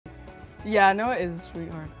Yeah, Noah is a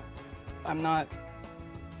sweetheart. I'm not.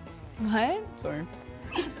 What? Sorry.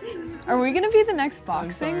 Are we gonna be the next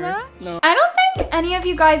boxing match? No. I don't think any of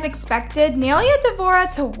you guys expected Nailea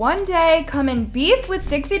Devora to one day come and beef with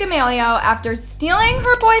Dixie D'Amelio after stealing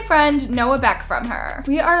her boyfriend Noah Beck from her.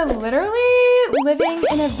 We are literally living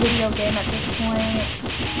in a video game at this point.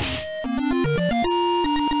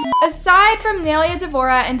 Aside from Nailea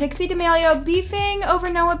Devora and Dixie D'Amelio beefing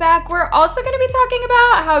over Noah Beck, we're also going to be talking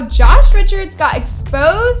about how Josh Richards got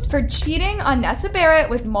exposed for cheating on Nessa Barrett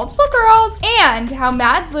with multiple girls, and how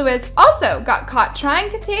Mads Lewis also got caught trying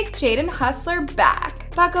to take Jaden Hustler back.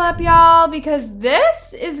 Buckle up, y'all, because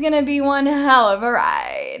this is gonna be one hell of a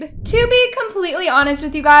ride. To be completely honest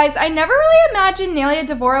with you guys, I never really imagined Nailea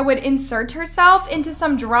Devora would insert herself into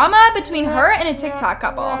some drama between her and a TikTok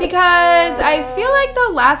couple, because I feel like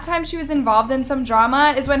the last time she was involved in some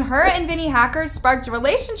drama is when her and Vinny Hackers sparked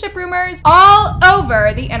relationship rumors all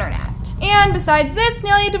over the internet. And besides this,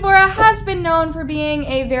 Nailea Devora has been known for being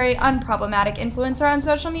a very unproblematic influencer on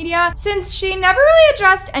social media, since she never really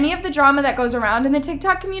addressed any of the drama that goes around in the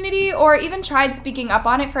TikTok community or even tried speaking up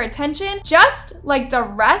on it for attention, just like the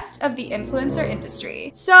rest of the influencer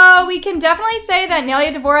industry. So we can definitely say that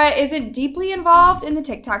Nailea Devora isn't deeply involved in the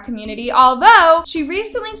TikTok community, although she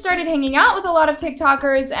recently started hanging out with a lot of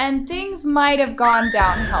TikTokers and things might have gone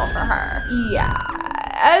downhill for her. Yeah.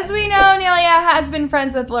 As we know, Nailea has been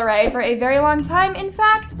friends with Lorray for a very long time. In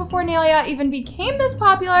fact, before Nailea even became this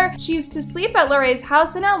popular, she used to sleep at Lorray's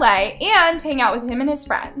house in LA and hang out with him and his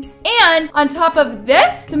friends. And on top of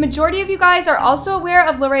this, the majority of you guys are also aware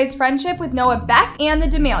of Lorray's friendship with Noah Beck and the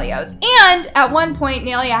D'Amelios. And at one point,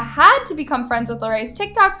 Nailea had to become friends with Lorray's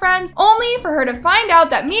TikTok friends, only for her to find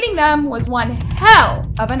out that meeting them was one hell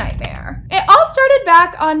of a nightmare. It all started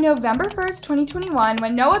back on November 1st, 2021,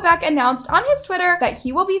 when Noah Beck announced on his Twitter that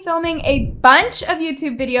he will be filming a bunch of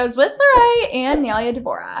YouTube videos with Lorray and Nailea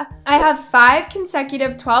Devora. I have 5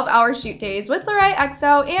 consecutive 12-hour shoot days with Lorray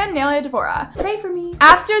EXO and Nailea Devora. Pray for me.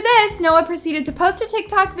 After this, Noah proceeded to post a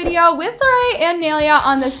TikTok video with Lorray and Nailea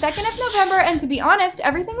on the 2nd of November, and to be honest,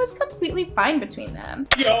 everything was completely fine between them.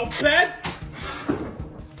 Yo, Beck!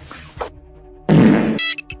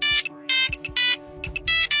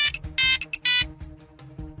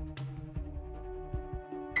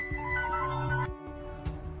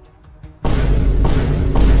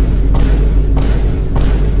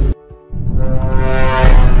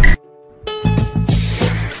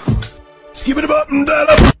 Skip it up and down.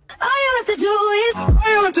 I have to do it.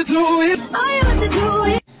 I have to do it. I have to do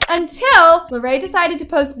it. Until Lorray decided to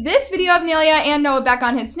post this video of Nailea and Noah Beck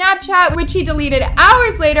on his Snapchat, which he deleted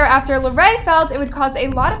hours later after Lorray felt it would cause a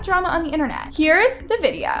lot of drama on the internet. Here's the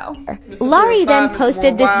video. Lorray then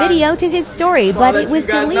posted this video to his story, but it was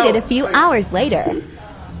deleted a few hours later.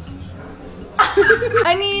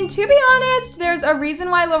 I mean, to be honest, there's a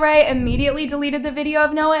reason why Lorray immediately deleted the video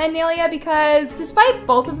of Noah and Nailea, because despite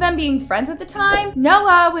both of them being friends at the time,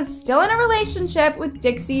 Noah was still in a relationship with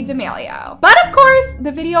Dixie D'Amelio. But of course,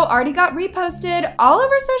 the video already got reposted all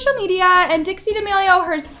over social media, and Dixie D'Amelio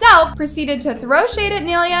herself proceeded to throw shade at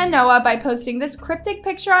Nailea and Noah by posting this cryptic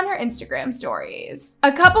picture on her Instagram stories.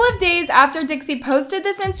 A couple of days after Dixie posted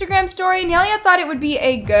this Instagram story, Nailea thought it would be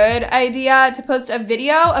a good idea to post a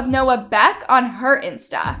video of Noah Beck on her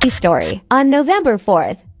Insta Story on November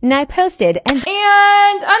 4th. And I posted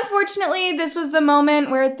and unfortunately, this was the moment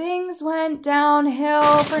where things went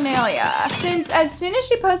downhill for Nailea, since as soon as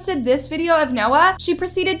she posted this video of Noah, she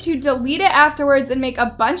proceeded to delete it afterwards and make a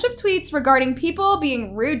bunch of tweets regarding people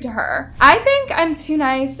being rude to her. I think I'm too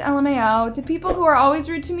nice, LMAO, to people who are always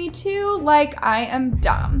rude to me too, like I am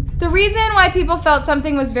dumb. The reason why people felt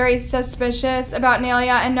something was very suspicious about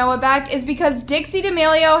Nailea and Noah Beck is because Dixie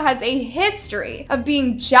D'Amelio has a history of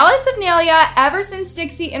being jealous of Nailea ever since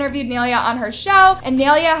Dixie interviewed Nailea on her show, and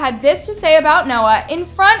Nailea had this to say about Noah in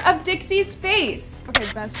front of Dixie's face. Okay,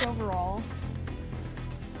 best overall.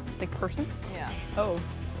 Like person? Yeah. Oh.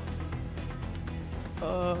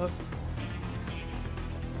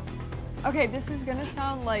 Okay, this is gonna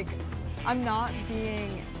sound like I'm not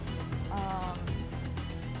being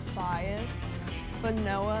biased, but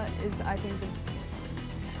Noah is, I think,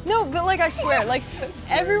 no, but like I swear, like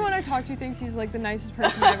everyone I talk to thinks he's like the nicest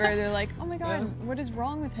person ever. They're like, oh my god, what is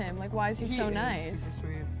wrong with him? Like, why is he so nice?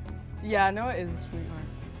 Sweet. Yeah, Noah is a sweetheart.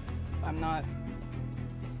 I'm not.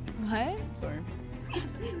 What? Sorry.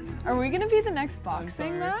 Are we gonna be the next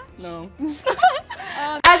boxing match? No.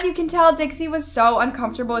 As you can tell, Dixie was so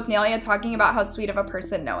uncomfortable with Nailea talking about how sweet of a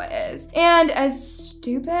person Noah is. And as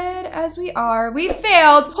stupid as we are, we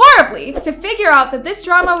failed horribly to figure out that this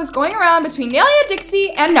drama was going around between Nailea,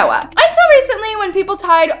 Dixie, and Noah. Until recently, when people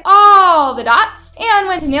tied all the dots and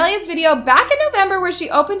went to Nailea's video back in November where she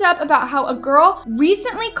opened up about how a girl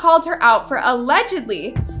recently called her out for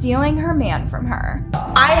allegedly stealing her man from her.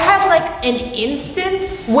 I had like an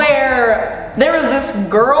instance where there was this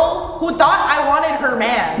girl who thought I wanted her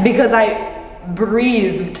man because I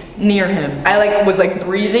breathed near him. I was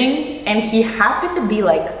breathing and he happened to be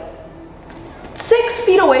like 6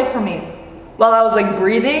 feet away from me while I was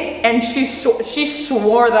breathing, and she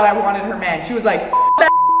swore that I wanted her man. She was like, that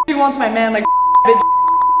she wants my man, like bitch,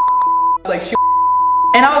 like she,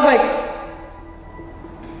 and I was like,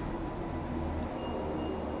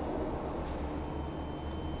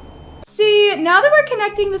 see, now that we're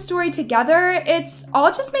connecting the story together, it's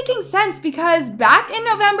all just making sense because back in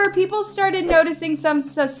November, people started noticing some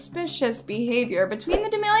suspicious behavior between the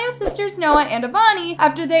D'Amelio sisters, Noah and Avani,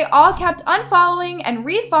 after they all kept unfollowing and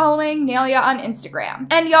refollowing Nailea on Instagram.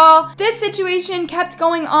 And y'all, this situation kept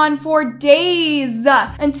going on for days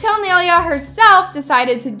until Nailea herself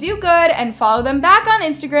decided to do good and follow them back on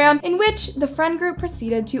Instagram, in which the friend group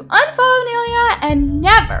proceeded to unfollow Nailea and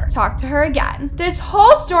never talk to her again. This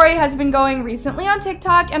whole story has been going recently on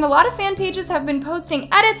TikTok, and a lot of fan pages have been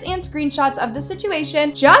posting edits and screenshots of the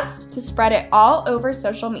situation just to spread it all over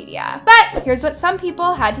social media. But here's what some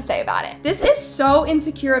people had to say about it. This is so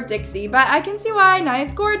insecure of Dixie, but I can see why.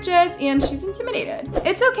 Nai's gorgeous and she's intimidated.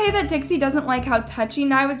 It's okay that Dixie doesn't like how touchy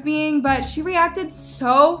Nai was being, but she reacted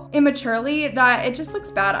so immaturely that it just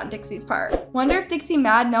looks bad on Dixie's part. Wonder if Dixie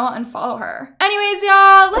mad Noah unfollow her. Anyways,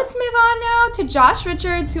 y'all, let's move on now to Josh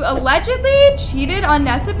Richards, who allegedly cheated on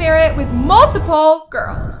Nessa Barrett with multiple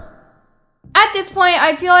girls. At this point,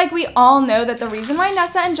 I feel like we all know that the reason why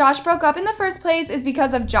Nessa and Josh broke up in the first place is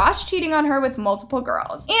because of Josh cheating on her with multiple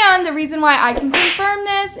girls. And the reason why I can confirm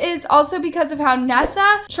this is also because of how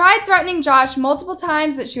Nessa tried threatening Josh multiple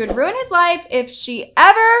times that she would ruin his life if she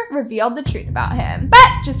ever revealed the truth about him. But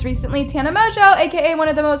just recently, Tana Mojo, aka one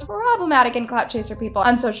of the most problematic and clout chaser people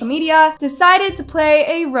on social media, decided to play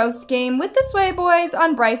a roast game with the Sway Boys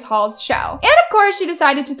on Bryce Hall's show. And of course, she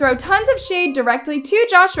decided to throw tons of shade directly to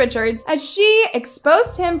Josh Richards as she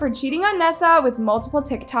exposed him for cheating on Nessa with multiple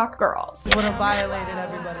TikTok girls. You would have violated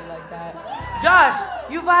everybody like that.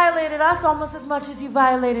 Josh, you violated us almost as much as you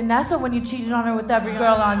violated Nessa when you cheated on her with every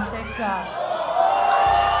girl on TikTok.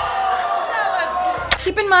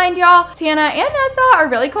 Keep in mind, y'all, Tana and Nessa are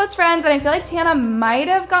really close friends, and I feel like Tana might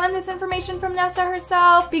have gotten this information from Nessa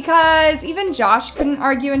herself because even Josh couldn't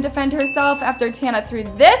argue and defend herself after Tana threw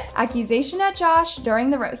this accusation at Josh during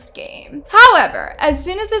the roast game. However, as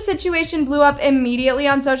soon as the situation blew up immediately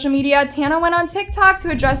on social media, Tana went on TikTok to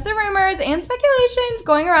address the rumors and speculations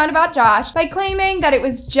going around about Josh by claiming that it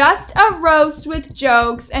was just a roast with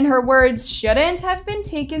jokes and her words shouldn't have been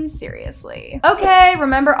taken seriously. Okay,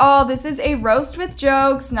 remember all, this is a roast with jokes.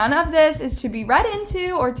 None of this is to be read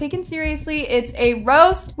into or taken seriously. It's a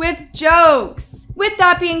roast with jokes. With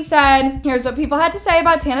that being said, here's what people had to say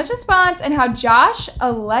about Tana's response and how Josh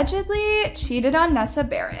allegedly cheated on Nessa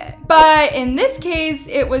Barrett. But in this case,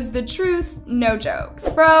 it was the truth, no jokes.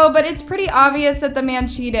 Bro, but it's pretty obvious that the man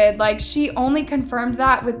cheated. Like, she only confirmed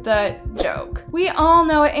that with the joke. We all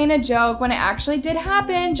know it ain't a joke. When it actually did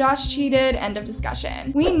happen, Josh cheated, end of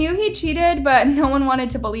discussion. We knew he cheated, but no one wanted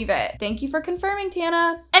to believe it. Thank you for confirming,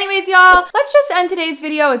 Tana. Anyways, y'all, let's just end today's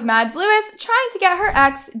video with Mads Lewis trying to get her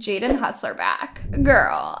ex, Jaden Hustler, back.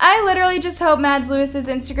 Girl, I literally just hope Mads Lewis's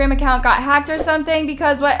Instagram account got hacked or something,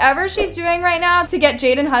 because whatever she's doing right now to get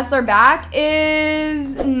Jaden Hustler back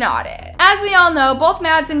is not it. As we all know, both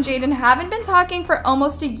Mads and Jaden haven't been talking for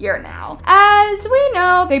almost a year now. As we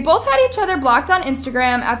know, they both had each other blocked on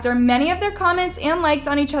Instagram after many of their comments and likes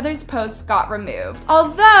on each other's posts got removed.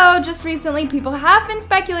 Although, just recently, people have been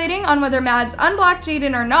speculating on whether Mads unblocked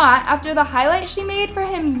Jaden or not after the highlight she made for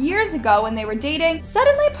him years ago when they were dating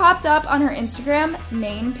suddenly popped up on her Instagram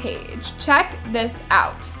main page. Check this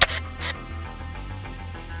out.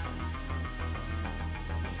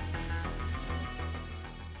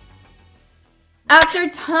 After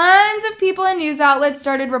tons of people and news outlets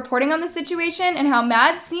started reporting on the situation and how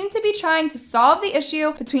Mads seemed to be trying to solve the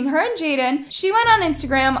issue between her and Jaden, she went on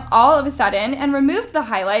Instagram all of a sudden and removed the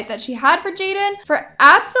highlight that she had for Jaden for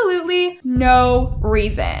absolutely no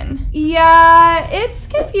reason. Yeah, it's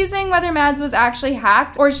confusing whether Mads was actually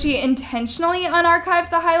hacked or she intentionally unarchived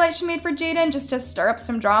the highlight she made for Jaden just to stir up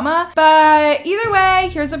some drama. But either way,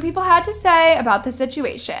 here's what people had to say about the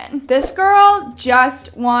situation. This girl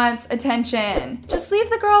just wants attention. fine. Just leave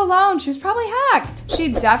the girl alone. She was probably hacked. She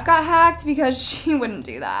def got hacked because she wouldn't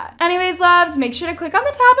do that. Anyways, loves, make sure to click on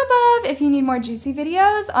the tab above if you need more juicy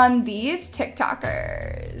videos on these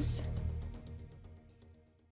TikTokers.